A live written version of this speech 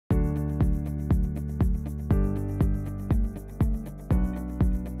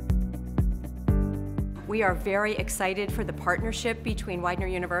We are very excited for the partnership between Widener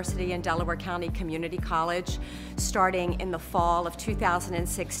University and Delaware County Community College. Starting in the fall of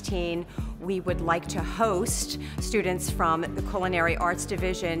 2016, we would like to host students from the Culinary Arts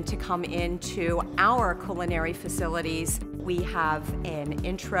Division to come into our culinary facilities. We have an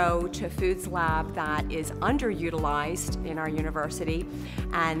Intro to Foods lab that is underutilized in our university,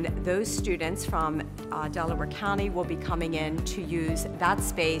 and those students from Delaware County will be coming in to use that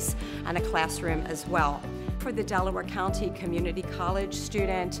space and a classroom as well. For the Delaware County Community College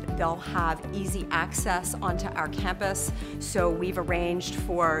student, they'll have easy access onto our campus. So we've arranged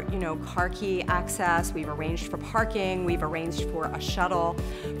for, car key access, we've arranged for parking, we've arranged for a shuttle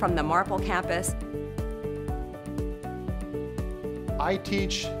from the Marple campus. I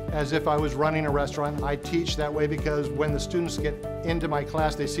teach as if I was running a restaurant. I teach that way because when the students get into my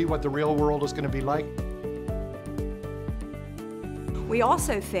class, they see what the real world is going to be like. We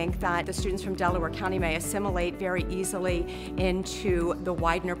also think that the students from Delaware County may assimilate very easily into the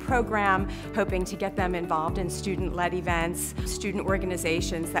Widener program, hoping to get them involved in student-led events, student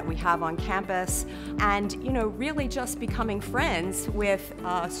organizations that we have on campus, and really just becoming friends with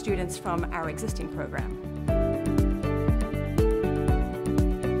students from our existing program.